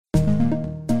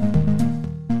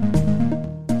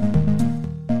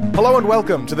Hello and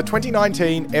welcome to the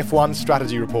 2019 F1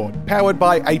 Strategy Report, powered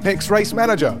by Apex Race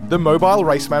Manager, the mobile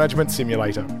race management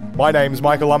simulator. My name's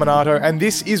Michael Laminato, and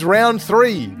this is round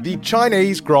 3, the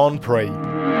Chinese Grand Prix.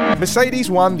 Mercedes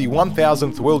won the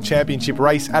 1000th World Championship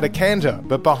race at a canter,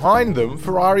 but behind them,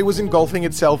 Ferrari was engulfing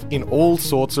itself in all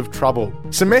sorts of trouble.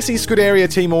 Some messy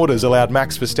Scuderia team orders allowed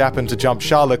Max Verstappen to jump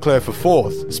Charles Leclerc for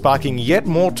 4th, sparking yet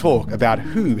more talk about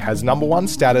who has number 1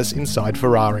 status inside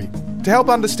Ferrari. To help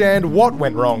understand what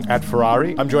went wrong at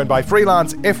Ferrari, I'm joined by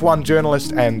freelance F1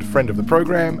 journalist and friend of the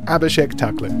program, Abhishek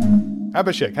Taklin.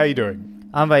 Abhishek, how are you doing?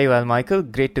 I'm very well, Michael.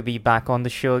 Great to be back on the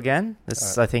show again. This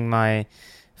is, I think, my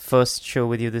first show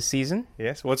with you this season.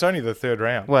 Yes, well, it's only the 3rd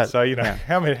round. Well, so,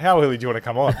 how early do you want to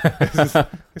come on?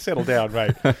 Settle down,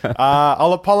 mate.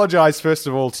 I'll apologise, first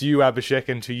of all, to you, Abhishek,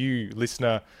 and to you,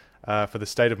 listener, for the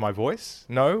state of my voice.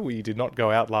 No, we did not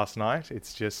go out last night.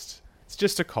 It's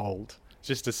just a cold.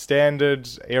 Just a standard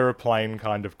aeroplane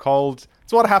kind of cold.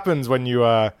 It's what happens when you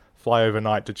fly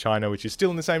overnight to China, which is still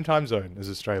in the same time zone as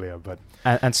Australia. But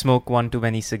and smoke one too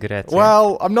many cigarettes.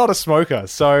 Well, I'm not a smoker,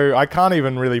 so I can't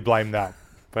even really blame that.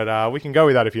 But we can go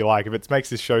with that if you like. If it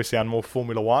makes this show sound more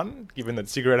Formula 1, given that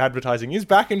cigarette advertising is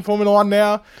back in Formula 1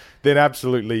 now, then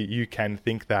absolutely you can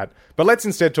think that. But let's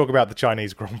instead talk about the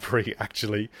Chinese Grand Prix,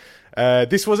 actually.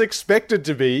 This was expected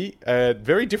to be a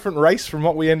very different race from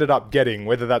what we ended up getting,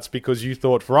 whether that's because you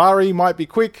thought Ferrari might be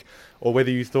quick, or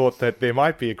whether you thought that there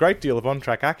might be a great deal of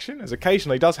on-track action, as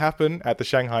occasionally does happen at the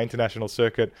Shanghai International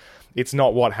Circuit. It's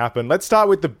not what happened. Let's start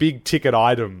with the big ticket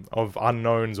item of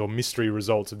unknowns or mystery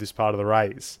results of this part of the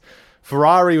race.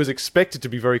 Ferrari was expected to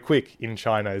be very quick in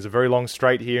China. There's a very long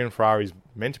straight here, and Ferrari's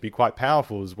meant to be quite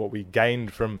powerful, is what we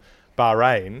gained from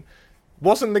Bahrain.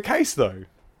 Wasn't the case, though.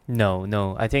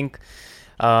 No. I think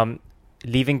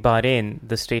leaving Bahrain,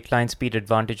 the straight line speed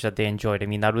advantage that they enjoyed, I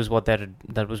mean, that was what their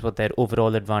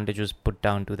overall advantage was put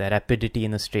down to, their rapidity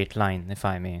in the straight line, if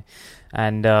I may.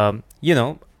 And,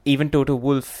 even Toto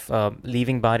Wolff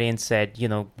leaving Bahrain said,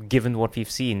 given what we've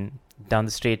seen down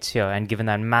the straights here, and given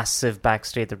that massive back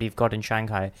straight that we've got in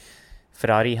Shanghai,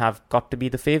 Ferrari have got to be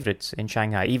the favourites in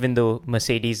Shanghai, even though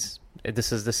Mercedes,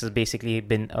 this has basically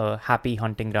been a happy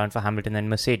hunting ground for Hamilton and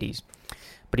Mercedes.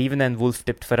 But even then, Wolff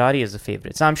tipped Ferrari as the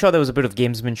favourite. So I'm sure there was a bit of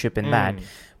gamesmanship in that.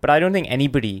 But I don't think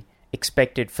anybody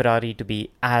expected Ferrari to be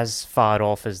as far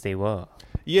off as they were.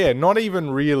 Yeah, not even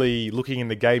really looking in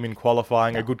the game in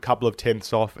qualifying, a good couple of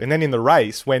tenths off. And then in the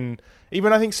race, when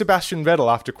even I think Sebastian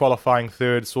Vettel, after qualifying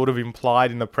 3rd, sort of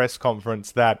implied in the press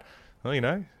conference that, well,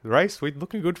 the race, we're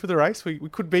looking good for the race. We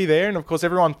could be there. And of course,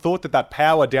 everyone thought that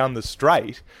power down the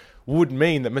straight would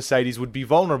mean that Mercedes would be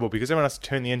vulnerable, because everyone has to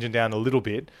turn the engine down a little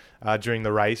bit during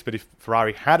the race. But if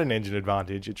Ferrari had an engine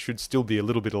advantage, it should still be a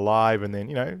little bit alive. And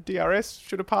then, DRS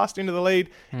should have passed into the lead.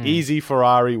 Easy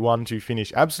Ferrari 1-2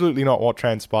 finish. Absolutely not what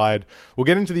transpired. We'll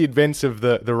get into the events of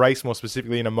the race more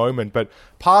specifically in a moment. But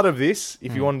part of this,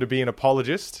 if you wanted to be an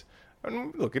apologist,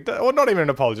 and look, or not even an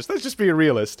apologist, let's just be a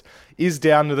realist, is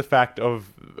down to the fact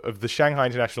of the Shanghai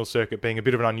International Circuit being a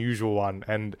bit of an unusual one.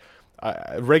 And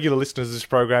regular listeners of this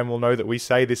program will know that we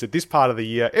say this at this part of the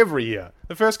year every year.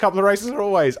 The first couple of races are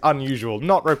always unusual,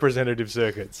 not representative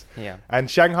circuits. Yeah. And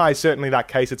Shanghai is certainly that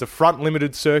case. It's a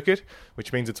front-limited circuit,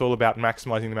 which means it's all about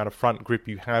maximising the amount of front grip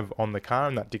you have on the car,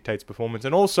 and that dictates performance.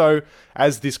 And also,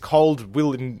 as this cold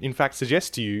will in fact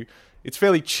suggest to you, it's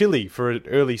fairly chilly for an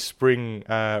early spring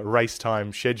race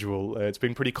time schedule. It's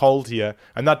been pretty cold here,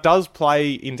 and that does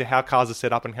play into how cars are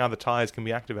set up and how the tyres can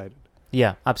be activated.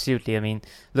 Yeah, absolutely. I mean,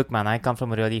 look, man, I come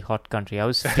from a really hot country. I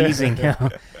was freezing here.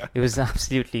 It was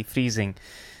absolutely freezing.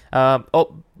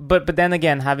 But then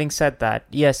again, having said that,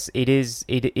 yes, it is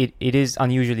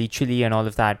unusually chilly and all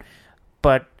of that.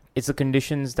 But it's the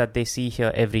conditions that they see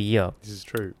here every year. This is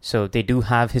true. So they do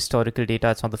have historical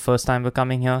data. It's not the first time we're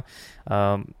coming here.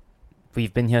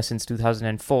 We've been here since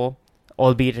 2004,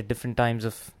 albeit at different times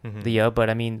of the year. But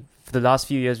I mean, for the last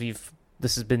few years,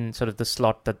 this has been sort of the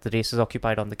slot that the race has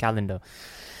occupied on the calendar.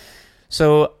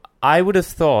 So I would have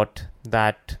thought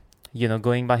that,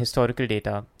 going by historical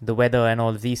data, the weather and all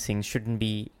of these things shouldn't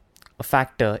be a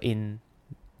factor in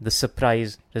the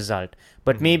surprise result.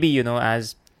 But maybe,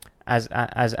 as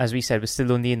we said, we're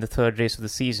still only in the 3rd race of the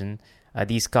season.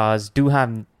 These cars do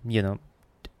have,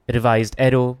 revised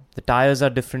aero. The tires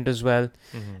are different as well.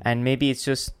 And maybe it's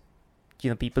just,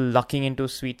 people lucking into a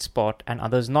sweet spot and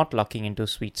others not lucking into a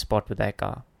sweet spot with their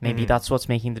car. Maybe that's what's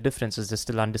making the difference, is they're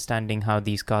still understanding how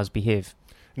these cars behave.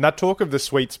 And that talk of the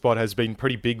sweet spot has been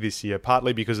pretty big this year,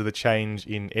 partly because of the change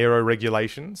in aero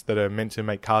regulations that are meant to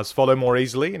make cars follow more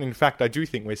easily. And in fact, I do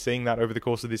think we're seeing that over the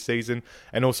course of this season.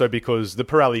 And also because the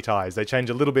Pirelli tyres, they change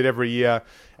a little bit every year.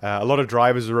 A lot of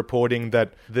drivers are reporting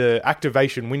that the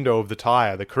activation window of the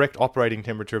tyre, the correct operating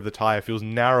temperature of the tyre, feels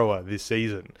narrower this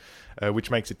season.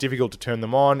 Which makes it difficult to turn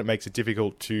them on. It makes it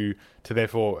difficult to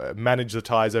therefore manage the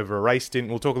tyres over a race stint.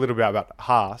 We'll talk a little bit about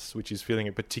Haas, which is feeling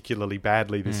it particularly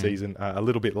badly this season, a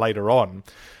little bit later on.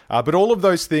 But all of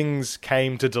those things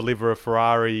came to deliver a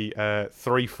Ferrari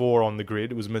 3-4 on the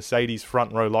grid. It was Mercedes'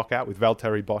 front row lockout with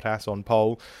Valtteri Bottas on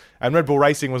pole. And Red Bull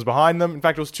Racing was behind them. In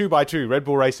fact, it was 2 by 2. Red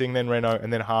Bull Racing, then Renault,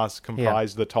 and then Haas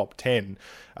comprised the top 10.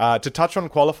 To touch on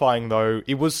qualifying, though,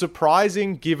 it was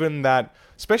surprising given that,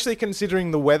 especially considering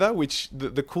the weather, which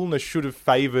the coolness should have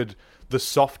favoured the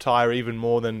soft tyre even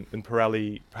more than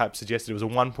Pirelli perhaps suggested. It was a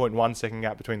 1.1 second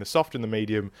gap between the soft and the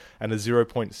medium, and a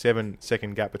 0.7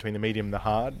 second gap between the medium and the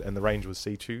hard, and the range was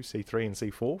C2, C3 and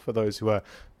C4 for those who are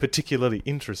particularly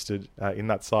interested in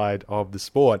that side of the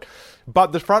sport.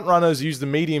 But the front runners used the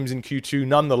mediums in Q2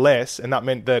 nonetheless, and that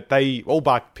meant that they, all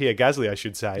bar Pierre Gasly I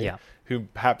should say, who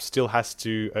perhaps still has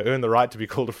to earn the right to be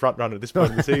called a front runner at this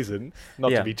point in the season, not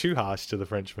to be too harsh to the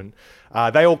Frenchman.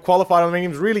 They all qualified on the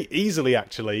mediums really easily,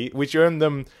 actually, which earned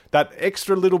them that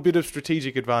extra little bit of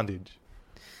strategic advantage.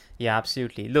 Yeah,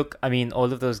 absolutely. Look, I mean,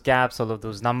 all of those gaps, all of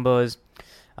those numbers.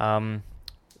 I'm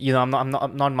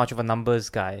not much of a numbers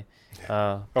guy.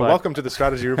 Welcome to the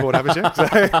strategy report,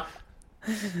 Abhishek.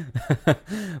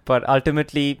 But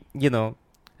ultimately,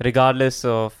 regardless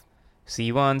of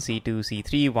C1, C2,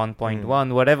 C3,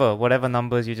 1.1, whatever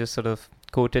numbers you just sort of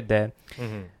quoted there.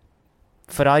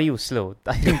 Ferrari was slow.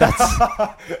 I think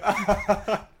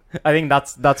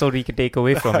that's what we can take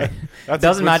away from it. It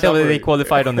doesn't matter whether they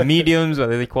qualified on the mediums,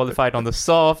 whether they qualified on the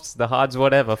softs, the hards,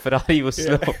 whatever. Ferrari was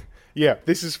slow. Yeah,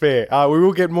 this is fair. We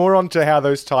will get more onto how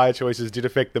those tyre choices did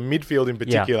affect the midfield in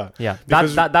particular. Yeah.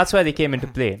 That's where they came into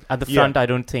play. At the front, I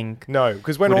don't think. No,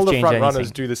 because when all the front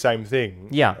runners do the same thing,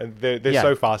 they're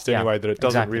so fast anyway that it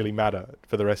doesn't really matter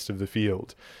for the rest of the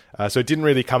field. So it didn't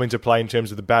really come into play in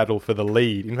terms of the battle for the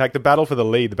lead. In fact, the battle for the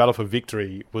lead, the battle for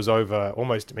victory, was over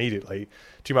almost immediately.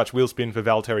 Too much wheel spin for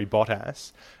Valtteri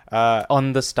Bottas.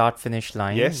 On the start-finish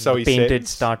line. Yes, so he painted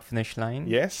start-finish line.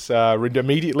 Yes,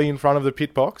 immediately in front of the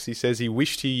pit box. He says he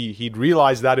wished he'd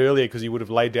realised that earlier because he would have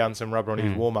laid down some rubber on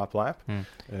his warm-up lap.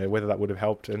 Whether that would have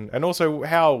helped. And also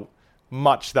how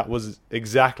much that was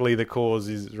exactly the cause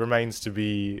remains to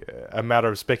be a matter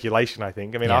of speculation, I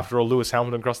think. I mean, after all, Lewis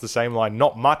Hamilton crossed the same line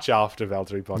not much after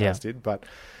Valtteri Bottas did, but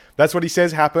that's what he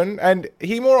says happened. And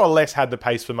he more or less had the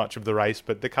pace for much of the race,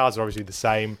 but the cars are obviously the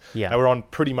same. They were on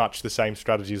pretty much the same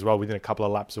strategy as well within a couple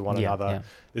of laps of one another.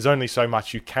 There's only so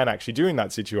much you can actually do in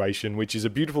that situation, which is a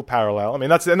beautiful parallel. I mean,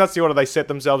 that's the order they set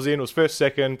themselves in. It was first,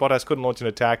 second. Bottas couldn't launch an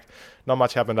attack. Not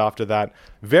much happened after that.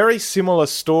 Very similar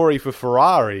story for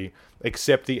Ferrari,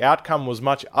 except the outcome was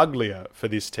much uglier for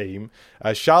this team.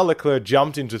 Charles Leclerc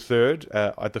jumped into third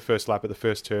at the first lap at the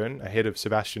first turn, ahead of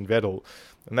Sebastian Vettel.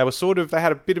 And they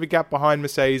had a bit of a gap behind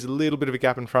Mercedes, a little bit of a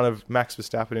gap in front of Max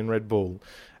Verstappen in Red Bull.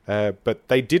 But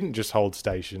they didn't just hold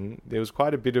station. There was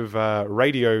quite a bit of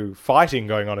radio fighting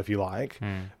going on, if you like.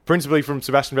 Principally from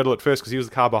Sebastian Vettel at first, because he was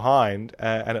the car behind.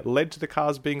 And it led to the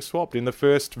cars being swapped in the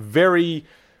first very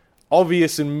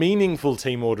obvious and meaningful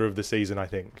team order of the season, I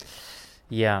think.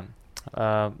 Yeah.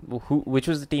 Which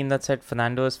was the team that said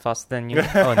Fernando is faster than you?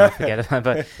 Oh no, forget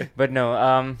it. But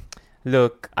no.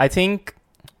 Look, I think.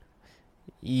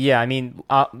 Yeah, I mean,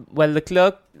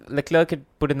 Leclerc had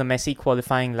put in the messy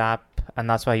qualifying lap, and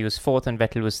that's why he was fourth and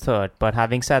Vettel was third. But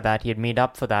having said that, he had made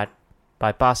up for that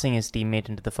by passing his teammate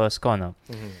into the first corner,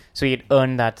 so he had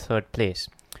earned that third place.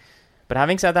 But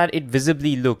having said that, it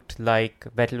visibly looked like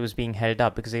Vettel was being held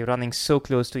up because they were running so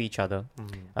close to each other,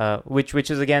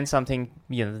 which is again something,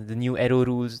 the new aero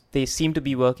rules, they seem to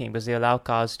be working because they allow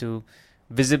cars to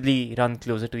visibly run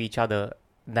closer to each other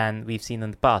than we've seen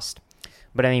in the past.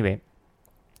 But anyway,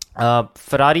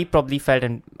 Ferrari probably felt,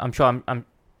 and I'm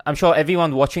sure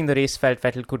everyone watching the race felt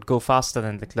Vettel could go faster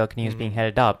than Leclerc and he was being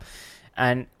held up.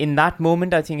 And in that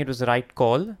moment, I think it was the right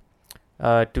call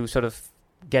to sort of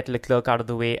get Leclerc out of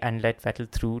the way and let Vettel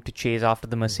through to chase after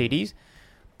the Mercedes.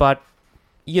 But,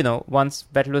 once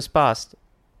Vettel was past,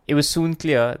 it was soon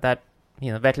clear that,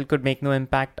 Vettel could make no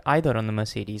impact either on the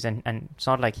Mercedes. And it's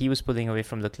not like he was pulling away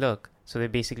from Leclerc. So they're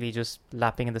basically just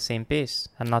lapping at the same pace.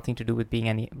 Had nothing to do with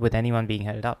anyone being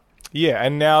held up. Yeah,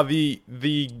 and now the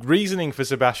reasoning for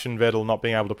Sebastian Vettel not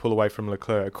being able to pull away from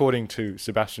Leclerc, according to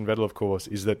Sebastian Vettel, of course,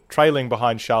 is that trailing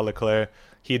behind Charles Leclerc,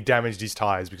 he had damaged his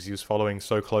tyres because he was following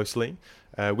so closely.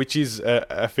 which is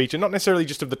a feature not necessarily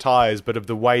just of the tyres, but of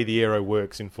the way the aero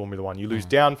works in Formula One. You lose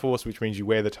downforce, which means you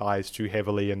wear the tyres too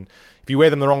heavily, and if you wear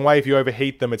them the wrong way, if you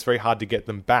overheat them, it's very hard to get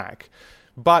them back.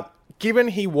 But given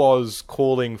he was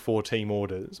calling for team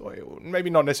orders, or maybe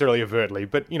not necessarily overtly,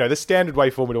 but the standard way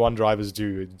Formula One drivers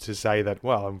do to say that,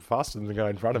 well, I'm faster than the guy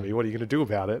in front of me, what are you going to do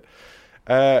about it?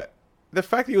 The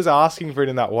fact that he was asking for it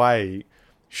in that way,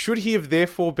 should he have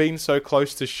therefore been so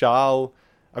close to Charles?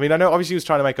 I mean, I know obviously he was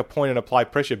trying to make a point and apply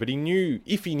pressure, but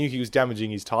if he knew he was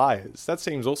damaging his tyres, that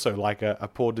seems also like a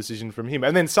poor decision from him.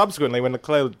 And then subsequently, when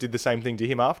Leclerc did the same thing to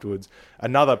him afterwards,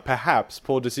 another perhaps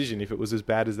poor decision if it was as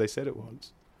bad as they said it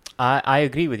was. I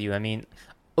agree with you. I mean,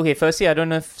 okay, firstly, I don't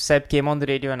know if Seb came on the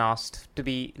radio and asked to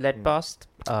be let past.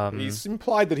 He's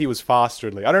implied that he was faster.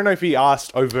 I don't know if he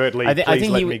asked overtly, I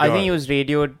think he was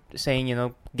radioed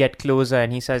saying, get closer,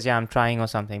 and he says, yeah, I'm trying or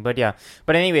something. But yeah.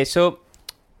 But anyway, so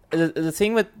the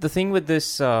thing with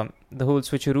this, the whole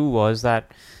switcheroo was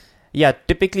that, yeah,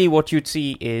 typically what you'd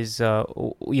see is, when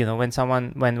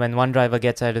one driver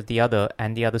gets out of the other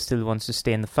and the other still wants to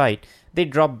stay in the fight, they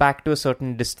drop back to a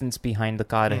certain distance behind the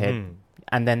car ahead,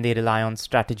 and then they rely on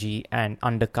strategy and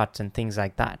undercuts and things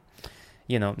like that.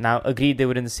 Now, agreed, they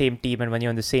were in the same team, and when you're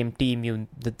in the same team,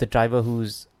 the driver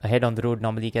who's ahead on the road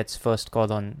normally gets first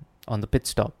call on the pit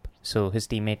stop, so his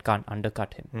teammate can't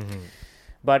undercut him.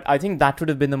 But I think that would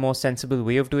have been the more sensible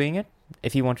way of doing it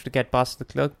if he wanted to get past the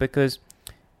clerk, because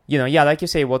like you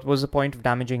say, what was the point of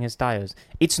damaging his tires?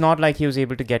 It's not like he was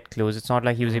able to get close. It's not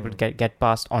like he was able to get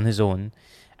past on his own.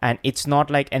 And it's not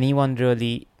like anyone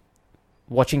really,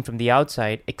 watching from the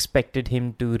outside, expected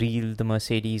him to reel the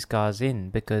Mercedes cars in,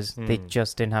 because they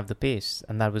just didn't have the pace.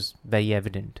 And that was very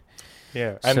evident.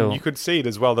 Yeah, and you could see it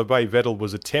as well, the way Vettel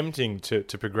was attempting to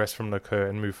progress from Leclerc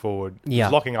and move forward. He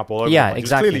was locking up all over the place.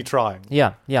 Exactly. He was clearly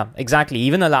trying. Yeah, exactly.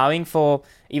 Even allowing for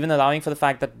the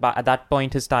fact that at that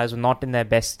point his tires were not at their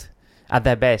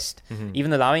best.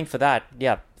 Even allowing for that,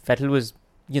 Vettel was,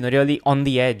 really on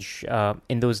the edge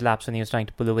in those laps when he was trying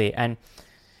to pull away. And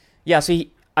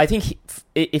I think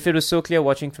if it was so clear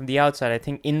watching from the outside, I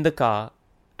think in the car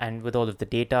and with all of the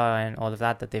data and all of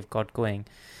that they've got going,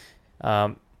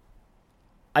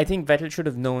 I think Vettel should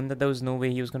have known that there was no way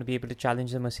he was going to be able to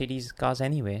challenge the Mercedes cars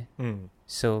anyway.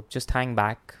 So just hang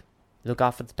back, look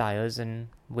after the tyres, and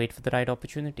wait for the right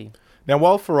opportunity. Now,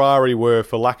 while Ferrari were,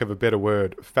 for lack of a better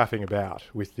word, faffing about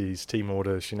with these team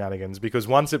order shenanigans, because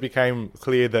once it became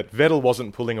clear that Vettel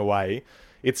wasn't pulling away,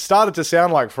 it started to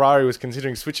sound like Ferrari was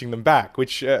considering switching them back,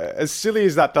 which, as silly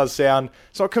as that does sound,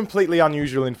 it's not completely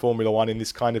unusual in Formula One in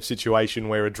this kind of situation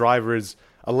where a driver is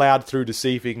allowed through to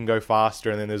see if he can go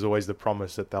faster, and then there's always the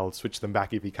promise that they'll switch them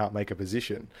back if he can't make a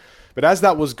position. But as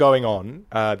that was going on,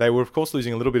 they were of course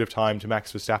losing a little bit of time to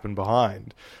Max Verstappen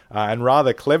behind, and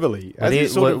rather cleverly.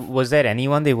 Was there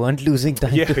anyone they weren't losing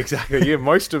time to? Yeah, exactly. Yeah,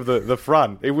 most of the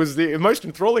front. It was the most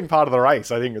enthralling part of the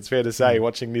race, I think it's fair to say,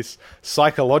 watching this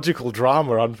psychological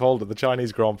drama unfold at the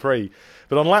Chinese Grand Prix.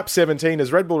 But on lap 17,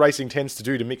 as Red Bull Racing tends to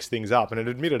do to mix things up, and it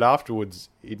admitted afterwards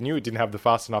it knew it didn't have the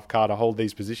fast enough car to hold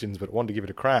these positions, but wanted to give it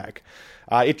a crack,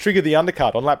 it triggered the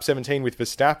undercut. On lap 17 with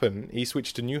Verstappen, he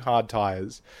switched to new hard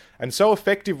tyres, and so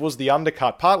effective was the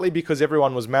undercut, partly because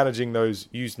everyone was managing those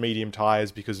used medium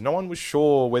tyres, because no one was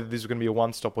sure whether this was going to be a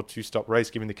one-stop or two-stop race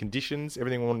given the conditions.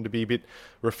 Everything wanted to be a bit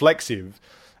reflexive.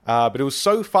 But it was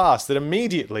so fast that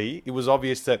immediately it was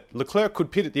obvious that Leclerc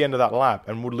could pit at the end of that lap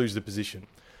and would lose the position.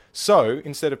 So,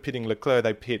 instead of pitting Leclerc,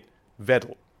 they pit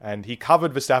Vettel. And he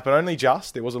covered Verstappen only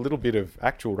just. There was a little bit of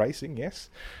actual racing, yes.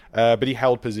 But he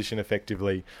held position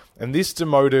effectively. And this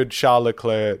demoted Charles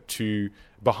Leclerc to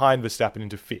behind Verstappen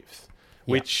into fifth.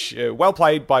 Which, well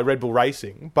played by Red Bull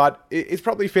Racing. But it's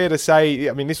probably fair to say,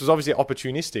 I mean, this was obviously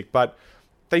opportunistic, but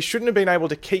they shouldn't have been able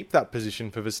to keep that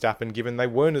position for Verstappen given they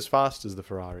weren't as fast as the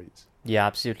Ferraris. Yeah,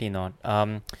 absolutely not.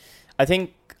 I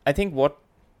think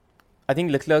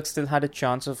Leclerc still had a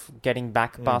chance of getting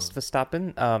back past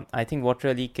Verstappen. I think what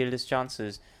really killed his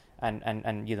chances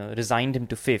and resigned him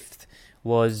to fifth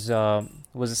was a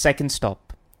second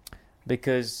stop,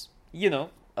 because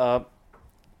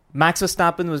Max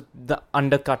Verstappen was the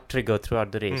undercut trigger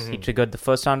throughout the race. He triggered the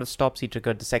first round of stops. He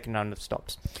triggered the second round of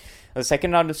stops. The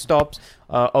second round of stops,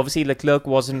 obviously Leclerc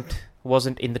wasn't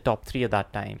in the top three at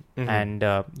that time, and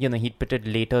he'd pitted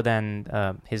later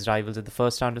than his rivals at the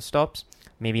first round of stops.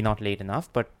 Maybe not late enough,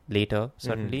 but later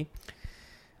certainly.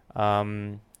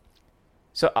 So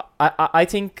I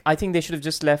think they should have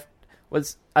just left.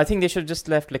 I think they should have just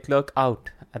left Leclerc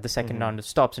out at the second round of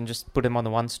stops and just put him on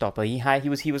the one stopper. He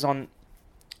was on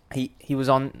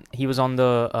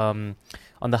the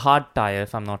hard tire,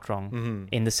 if I'm not wrong,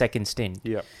 in the second stint.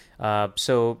 Yeah.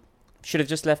 So should have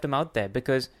just left him out there,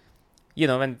 because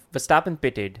when Verstappen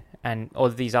pitted and all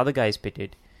these other guys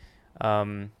pitted,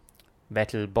 Vettel,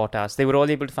 Bottas, they were all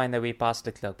able to find their way past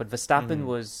Leclerc, but Verstappen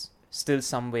was still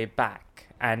some way back,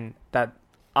 and that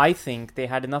I think they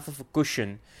had enough of a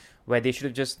cushion where they should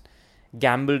have just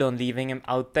gambled on leaving him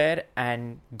out there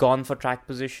and gone for track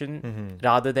position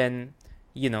rather than,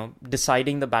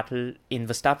 deciding the battle in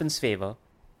Verstappen's favor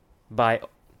by,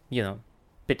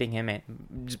 pitting him in,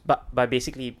 by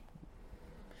basically,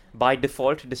 by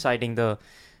default, deciding the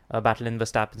battle in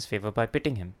Verstappen's favor by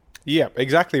pitting him. Yeah,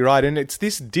 exactly right. And it's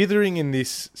this dithering in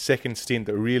this second stint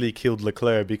that really killed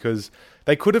Leclerc, because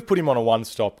they could have put him on a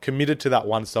one-stop, committed to that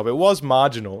one-stop. It was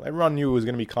marginal. Everyone knew it was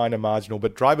going to be kind of marginal,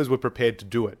 but drivers were prepared to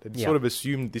do it. It sort of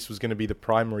assumed this was going to be the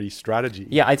primary strategy.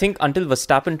 Yeah, I think until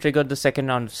Verstappen triggered the second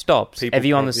round of stops,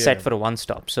 everyone was set for a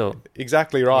one-stop. So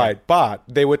exactly right. Yeah. But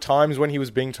there were times when he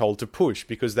was being told to push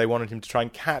because they wanted him to try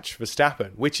and catch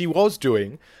Verstappen, which he was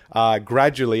doing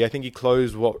gradually. I think he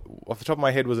closed what, off the top of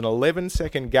my head, was an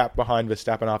 11-second gap behind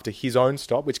Verstappen after his own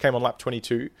stop, which came on lap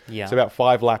 22. Yeah. So about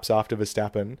 5 laps after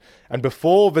Verstappen. And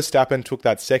before Verstappen took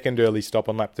that second early stop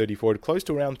on lap 34, it closed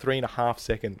to around 3.5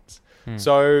 seconds.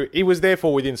 So he was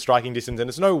therefore within striking distance, and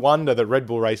it's no wonder that Red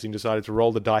Bull Racing decided to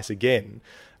roll the dice again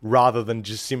rather than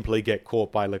just simply get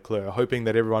caught by Leclerc, hoping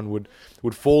that everyone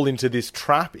would fall into this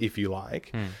trap, if you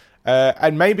like.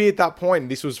 And maybe at that point,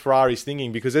 this was Ferrari's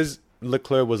thinking, because as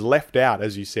Leclerc was left out,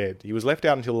 as you said, he was left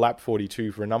out until lap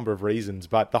 42 for a number of reasons,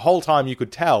 but the whole time you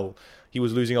could tell he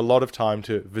was losing a lot of time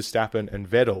to Verstappen and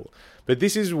Vettel. But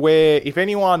this is where, if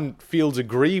anyone feels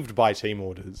aggrieved by team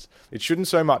orders, it shouldn't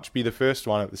so much be the first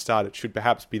one at the start. It should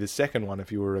perhaps be the second one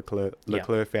if you were a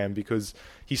Leclerc fan, because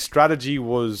his strategy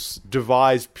was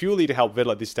devised purely to help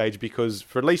Vettel at this stage, because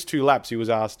for at least 2 laps he was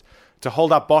asked to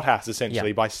hold up Bottas,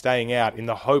 essentially, by staying out in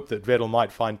the hope that Vettel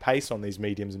might find pace on these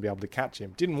mediums and be able to catch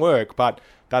him. Didn't work, but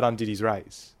that undid his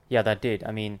race. Yeah, that did.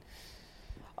 I mean,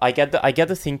 I get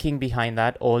the thinking behind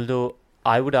that, although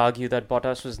I would argue that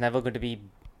Bottas was never going to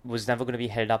be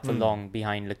held up for long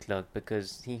behind Leclerc,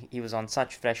 because he was on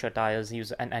such fresher tyres.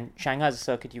 And Shanghai is a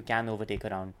circuit you can overtake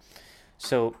around,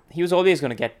 so he was always going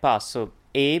to get past. So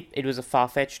it was a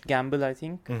far-fetched gamble, I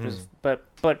think. It was, but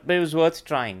it was worth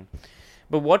trying.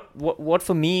 But what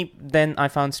for me then I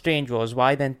found strange was,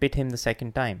 why then pit him the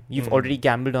second time? You've already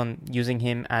gambled on using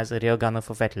him as a rear gunner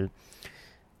for Vettel.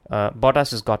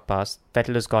 Bottas has got past.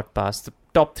 Vettel has got past. The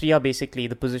top 3 are basically,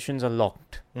 the positions are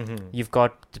locked. You've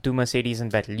got the 2 Mercedes and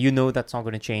Vettel. You know that's not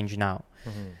going to change now.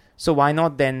 So why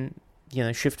not then,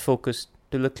 shift focus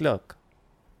to Leclerc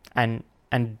and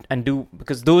do,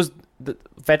 because the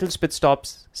Vettel's pit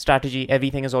stops strategy,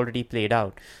 everything is already played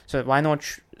out. So why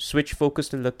not switch focus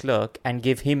to Leclerc and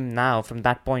give him now, from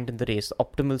that point in the race,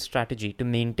 optimal strategy to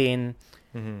maintain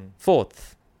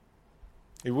 4th?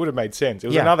 It would have made sense. It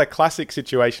was another classic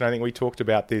situation. I think we talked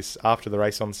about this after the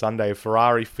race on Sunday, of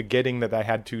Ferrari forgetting that they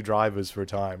had 2 drivers for a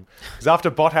time. Because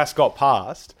after Bottas got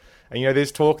past, and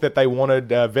there's talk that they wanted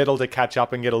Vettel to catch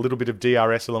up and get a little bit of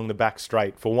DRS along the back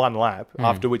straight for 1 lap,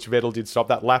 after which Vettel did stop.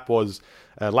 That lap was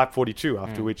lap 42,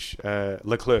 after which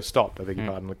Leclerc stopped. I beg your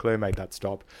pardon. Leclerc made that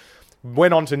stop.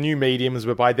 Went on to new mediums,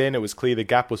 but by then it was clear the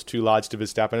gap was too large to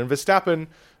Verstappen. And Verstappen,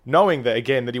 knowing that,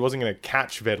 again, that he wasn't going to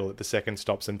catch Vettel at the second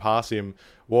stops and pass him,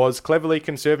 was cleverly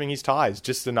conserving his tyres,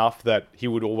 just enough that he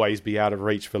would always be out of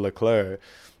reach for Leclerc.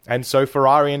 And so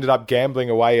Ferrari ended up gambling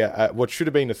away at what should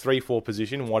have been a 3-4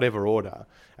 position in whatever order,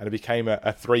 and it became a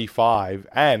 3-5,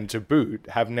 and to boot,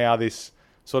 have now this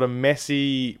sort of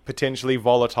messy, potentially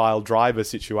volatile driver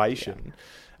situation.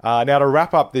 Now, to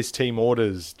wrap up this team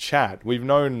orders chat, we've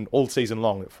known all season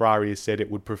long that Ferrari has said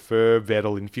it would prefer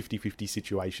Vettel in 50-50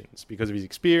 situations because of his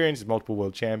experience, his multiple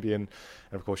world champion,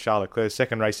 and of course Charles Leclerc's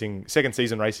second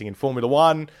season racing in Formula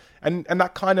 1, and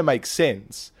that kind of makes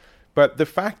sense. But the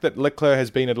fact that Leclerc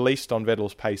has been at least on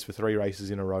Vettel's pace for 3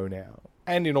 races in a row now,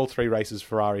 and in all 3 races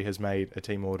Ferrari has made a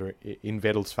team order in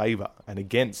Vettel's favour and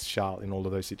against Charles in all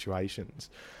of those situations,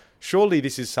 surely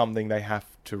this is something they have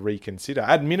to reconsider,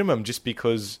 at minimum, just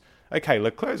because, okay,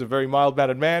 Leclerc's a very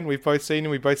mild-mannered man. We've both seen him.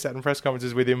 We've both sat in press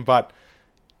conferences with him. But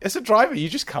as a driver, you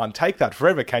just can't take that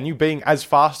forever, can you? Being as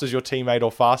fast as your teammate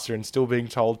or faster and still being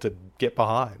told to get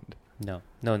behind. No,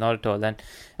 not at all. And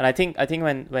I think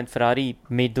when Ferrari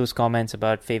made those comments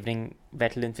about favouring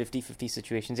Vettel in 50-50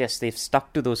 situations, yes, they've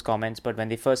stuck to those comments. But when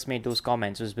they first made those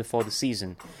comments, it was before the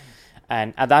season.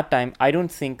 And at that time, I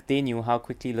don't think they knew how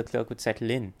quickly Leclerc would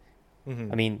settle in.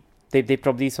 I mean, they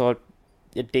probably thought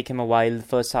it'd take him a while, the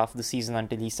first half of the season,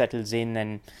 until he settles in,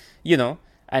 and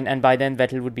and by then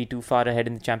Vettel would be too far ahead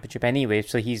in the championship anyway,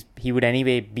 so he would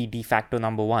anyway be de facto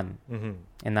number 1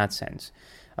 in that sense.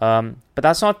 But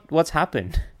that's not what's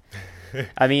happened.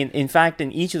 I mean, in fact,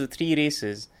 in each of the 3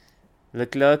 races,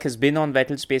 Leclerc has been on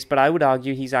Vettel's pace, but I would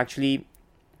argue he's actually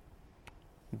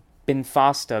been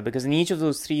faster, because in each of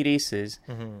those 3 races,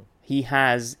 he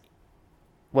has,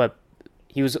 well,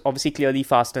 he was obviously clearly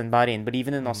faster in Bahrain, but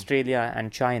even in Australia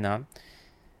and China,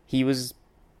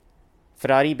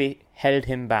 Ferrari held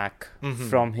him back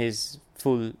from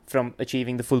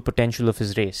achieving the full potential of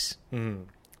his race.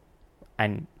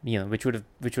 And, which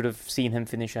would have seen him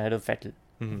finish ahead of Vettel.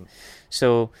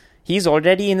 So he's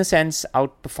already, in a sense,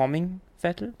 outperforming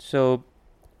Vettel. So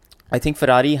I think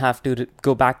Ferrari have to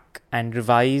go back and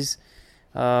revise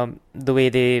the way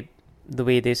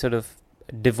they sort of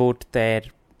devote their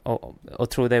or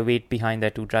throw their weight behind their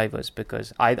 2 drivers,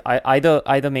 because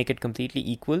either make it completely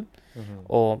equal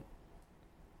or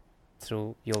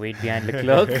throw your weight behind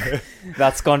Leclerc.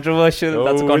 That's controversial.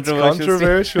 That's a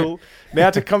controversial. Now,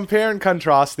 to compare and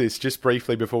contrast this, just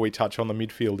briefly before we touch on the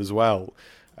midfield as well,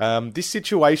 this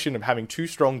situation of having 2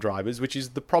 strong drivers, which is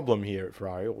the problem here at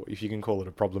Ferrari, or if you can call it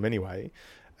a problem anyway,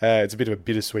 it's a bit of a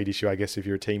bittersweet issue, I guess, if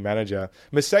you're a team manager.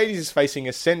 Mercedes is facing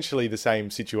essentially the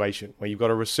same situation, where you've got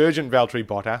a resurgent Valtteri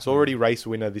Bottas, already race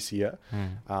winner this year,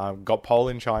 got pole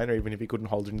in China, even if he couldn't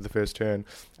hold it into the first turn,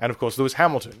 and of course Lewis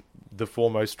Hamilton, the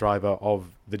foremost driver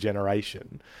of the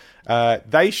generation.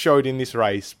 They showed in this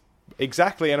race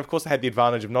exactly, and of course they had the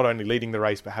advantage of not only leading the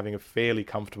race, but having a fairly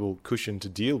comfortable cushion to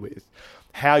deal with,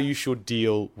 how you should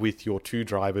deal with your 2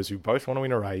 drivers who both want to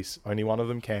win a race. Only one of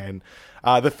them can.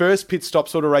 The first pit stop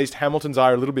sort of raised Hamilton's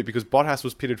ire a little bit, because Bottas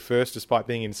was pitted first despite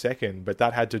being in second, but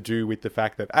that had to do with the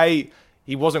fact that,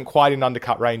 he wasn't quite in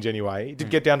undercut range anyway. He did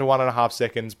get down to 1.5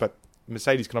 seconds, but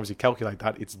Mercedes can obviously calculate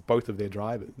that. It's both of their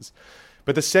drivers.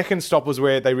 But the second stop was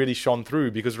where they really shone through,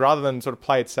 because rather than sort of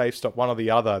play it safe, stop one or the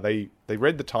other, they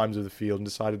read the times of the field and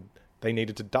decided they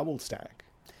needed to double stack.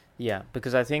 Yeah,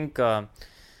 because I think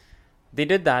they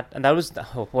did that, and that was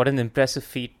what an impressive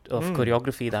feat of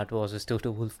choreography that was, as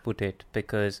Toto Wolff put it.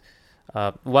 Because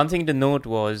one thing to note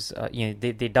was,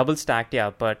 they double stacked,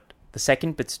 but the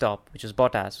second pit stop, which was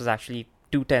Bottas, was actually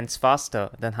 0.2 faster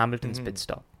than Hamilton's pit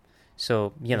stop.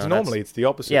 So, normally it's the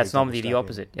opposite. Yeah, it's normally the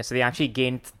opposite. Yeah, so they actually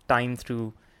gained time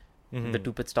through the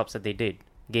 2 pit stops that they did.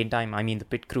 Gain time, I mean the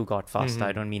pit crew got faster.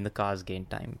 I don't mean the cars gained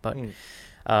time. But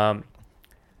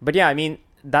yeah, I mean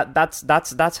that's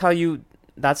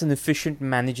an efficient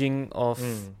managing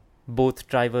of both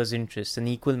drivers' interests, an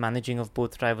equal managing of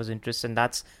both drivers' interests, and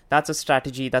that's a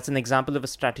strategy. That's an example of a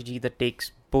strategy that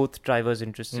takes both drivers'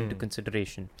 interests into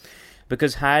consideration.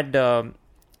 Because had they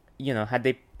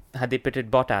pitted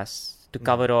Bottas to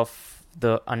cover off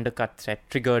the undercut threat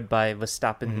triggered by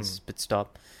Verstappen's pit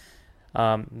stop,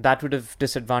 that would have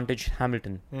disadvantaged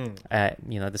Hamilton,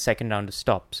 the second round of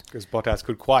stops. Because Bottas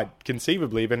could quite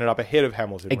conceivably have ended up ahead of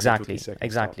Hamilton. Exactly. Stop.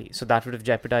 So that would have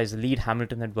jeopardized the lead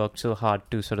Hamilton had worked so hard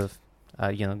to sort of,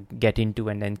 get into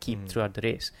and then keep throughout the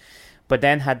race. But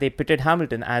then had they pitted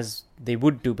Hamilton, as they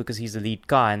would do because he's the lead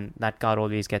car and that car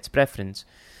always gets preference,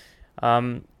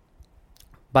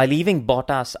 by leaving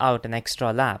Bottas out an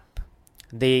extra lap,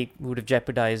 they would have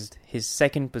jeopardized his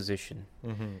second position.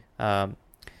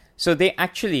 So they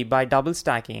actually, by double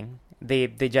stacking, they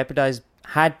jeopardized,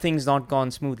 had things not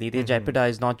gone smoothly, they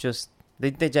jeopardized not just,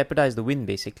 they jeopardized the win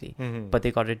basically, but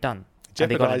they got it done.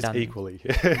 Jeopardized equally.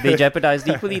 They jeopardized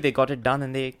equally, they got it done,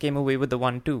 and they came away with the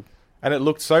 1-2. And it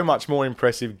looked so much more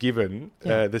impressive given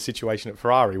the situation at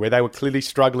Ferrari, where they were clearly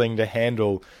struggling to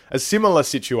handle a similar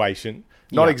situation.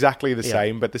 Not exactly the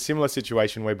same, but the similar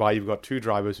situation whereby you've got 2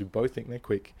 drivers who both think they're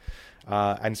quick.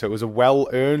 And so it was a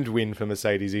well-earned win for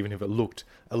Mercedes, even if it looked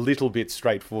a little bit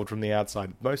straightforward from the outside.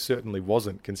 It most certainly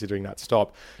wasn't, considering that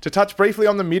stop. To touch briefly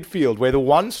on the midfield, where the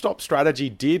one-stop strategy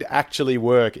did actually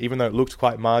work, even though it looked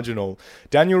quite marginal,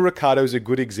 Daniel Ricciardo is a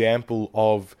good example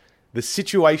of the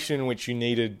situation in which you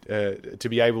needed to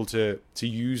be able to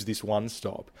use this one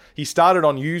stop. He started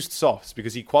on used softs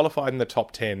because he qualified in the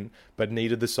top 10, but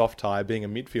needed the soft tyre, being a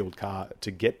midfield car,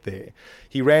 to get there.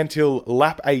 He ran till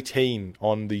lap 18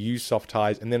 on the used soft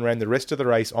tyres and then ran the rest of the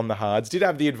race on the hards. Did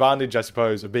have the advantage, I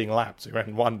suppose, of being lapped. He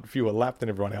ran one fewer lap than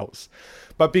everyone else.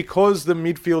 But because the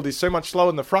midfield is so much slower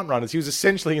than the front runners, he was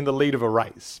essentially in the lead of a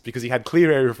race because he had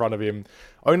clear air in front of him,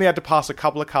 only had to pass a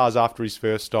couple of cars after his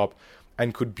first stop,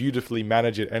 and could beautifully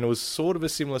manage it. And it was sort of a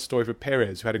similar story for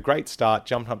Perez, who had a great start,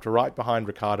 jumped up to right behind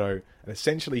Ricciardo, and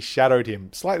essentially shadowed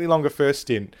him. Slightly longer first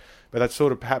stint, but that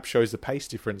sort of perhaps shows the pace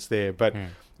difference there. But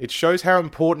it shows how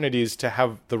important it is to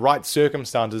have the right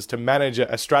circumstances to manage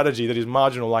a strategy that is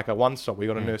marginal, like a one-stop where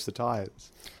you've got to nurse the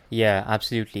tyres. Yeah,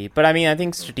 absolutely. But I mean, I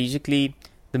think strategically,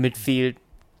 the midfield,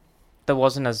 there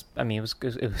wasn't as... I mean, it was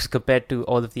compared to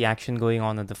all of the action going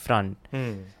on at the front.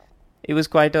 It it was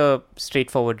quite a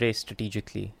straightforward race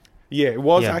strategically. Yeah, it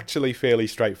was actually fairly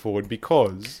straightforward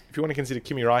because, if you want to consider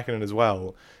Kimi Räikkönen as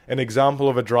well, an example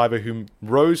of a driver who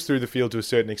rose through the field to a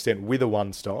certain extent with a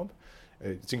one-stop.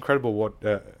 It's incredible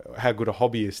how good a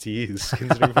hobbyist he is,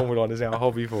 considering Formula 1 is now a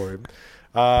hobby for him.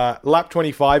 Lap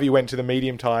 25, he went to the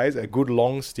medium tyres, a good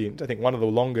long stint. I think one of the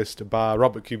longest, bar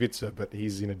Robert Kubica, but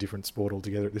he's in a different sport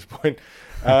altogether at this point.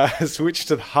 Switched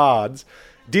to the hards.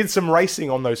 Did some racing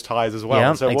on those tyres as well.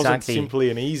 Yeah, so it wasn't simply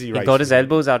an easy race. He got his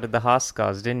elbows out of the Haas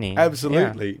cars, didn't he?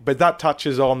 Absolutely. Yeah. But that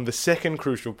touches on the second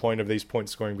crucial point of these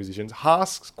point-scoring positions.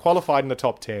 Haas qualified in the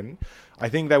top 10. I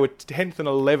think they were 10th and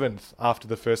 11th after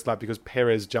the first lap because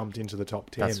Perez jumped into the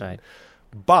top 10. That's right.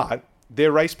 But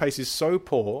their race pace is so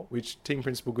poor, which team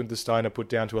principal Gunther Steiner put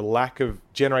down to a lack of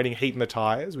generating heat in the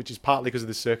tyres, which is partly because of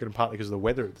the circuit and partly because of the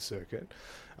weather of the circuit.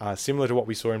 Similar to what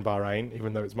we saw in Bahrain,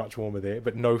 even though it's much warmer there,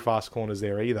 but no fast corners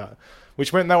there either,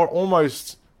 which meant they were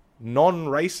almost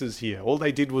non-racers here. All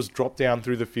they did was drop down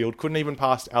through the field, couldn't even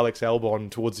pass Alex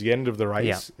Albon towards the end of the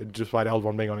race, despite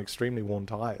Albon being on extremely worn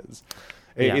tyres.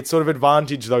 It sort of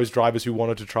advantaged those drivers who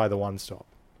wanted to try the one-stop.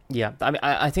 Yeah, I mean,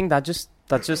 I think that's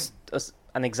just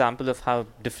an example of how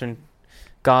different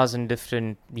cars and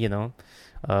different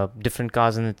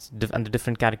cars and the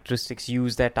different characteristics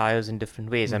use their tyres in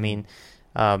different ways. Mm-hmm. I mean,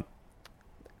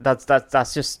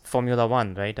 that's just Formula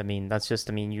One, right? I mean,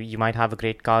 you might have a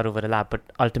great car over a lap, but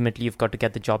ultimately you've got to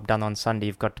get the job done on Sunday.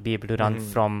 You've got to be able to run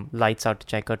from lights out to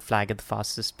checkered flag at the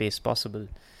fastest pace possible.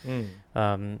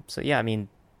 So yeah, I mean,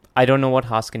 I don't know what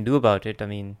Haas can do about it. I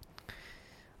mean,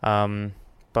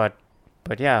 but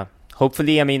yeah,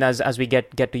 hopefully, I mean, as we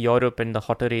get to Europe and the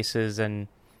hotter races and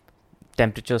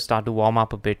temperatures start to warm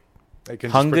up a bit, they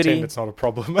can just pretend it's not a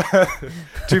problem.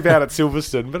 Too bad at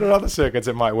Silverstone, but at other circuits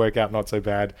it might work out not so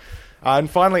bad. And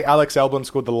finally, Alex Albon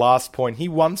scored the last point. He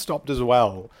one-stopped as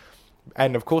well.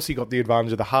 And, of course, he got the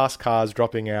advantage of the Haas cars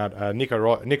dropping out. Nico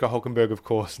Hülkenberg, of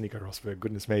course. Nico Rosberg,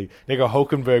 goodness me. Nico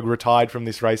Hülkenberg retired from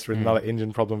this race for another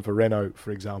engine problem for Renault, for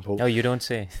example. Oh, you don't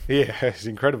say. Yeah, it's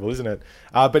incredible, isn't it?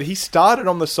 But he started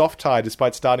on the soft tyre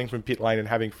despite starting from pit lane and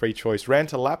having free choice. Ran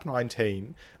to lap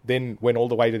 19, then went all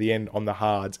the way to the end on the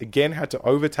hards. Again, had to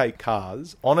overtake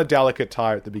cars on a delicate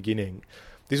tyre at the beginning.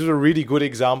 This was a really good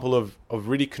example of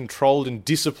really controlled and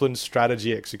disciplined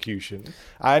strategy execution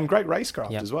and great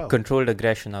racecraft as well. Controlled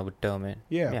aggression, I would term it.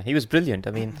 Yeah, he was brilliant.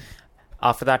 I mean,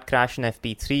 after that crash in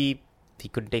FP3, he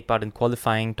couldn't take part in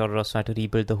qualifying. Toro Rosso had to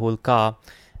rebuild the whole car.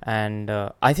 And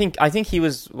I think he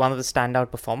was one of the standout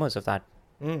performers of that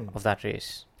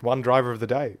race. One driver of the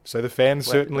day. So the fans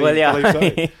certainly believe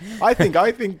so. I think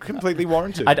completely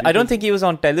warranted. I don't think he was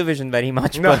on television very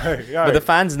much, but the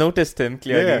fans noticed him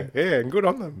clearly. Yeah, and good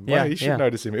on them. Yeah, you should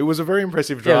notice him. It was a very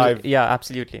impressive drive. Yeah,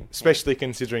 absolutely. Especially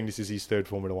considering this is his third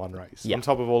Formula One race. Yeah. On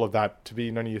top of all of that, to be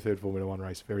in only your third Formula One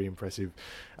race, very impressive.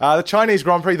 The Chinese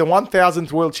Grand Prix, the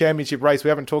 1000th World Championship race. We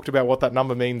haven't talked about what that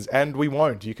number means, and we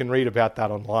won't. You can read about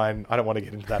that online. I don't want to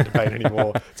get into that debate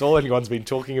anymore. It's all anyone's been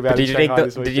talking about in Shanghai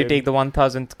this weekend. Did you take the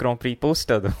 1000th Grand Prix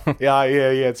poster, though? Yeah,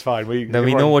 it's fine. We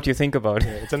know what you think about it.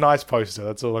 Yeah, it's a nice poster,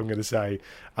 that's all I'm going to say.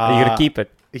 Are you going to keep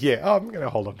it? Yeah, I'm going to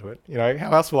hold on to it. You know,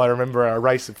 how else will I remember a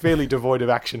race fairly devoid of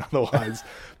action otherwise?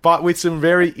 But with some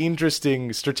very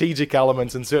interesting strategic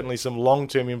elements and certainly some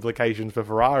long-term implications for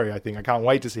Ferrari, I think. I can't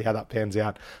wait to see how that pans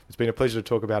out. It's been a pleasure to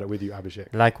talk about it with you,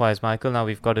 Abhishek. Likewise, Michael. Now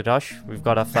we've got to rush. We've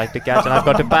got our flight to catch and I've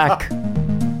got to pack.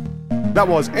 That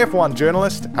was F1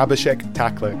 journalist Abhishek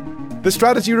Takle. The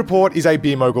Strategy Report is a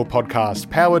Beer Mogul podcast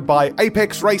powered by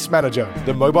Apex Race Manager,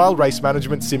 the mobile race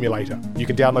management simulator. You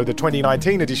can download the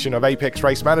 2019 edition of Apex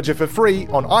Race Manager for free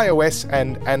on iOS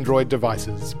and Android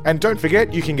devices. And don't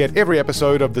forget, you can get every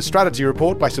episode of The Strategy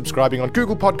Report by subscribing on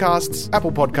Google Podcasts,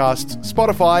 Apple Podcasts,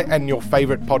 Spotify, and your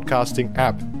favourite podcasting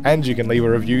app. And you can leave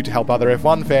a review to help other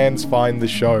F1 fans find the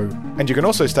show. And you can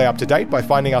also stay up to date by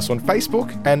finding us on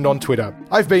Facebook and on Twitter.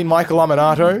 I've been Michael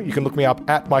Laminato. You can look me up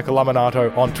at Michael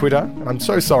Laminato on Twitter. I'm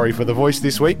so sorry for the voice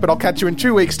this week, but I'll catch you in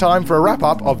 2 weeks' time for a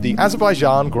wrap-up of the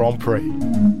Azerbaijan Grand Prix.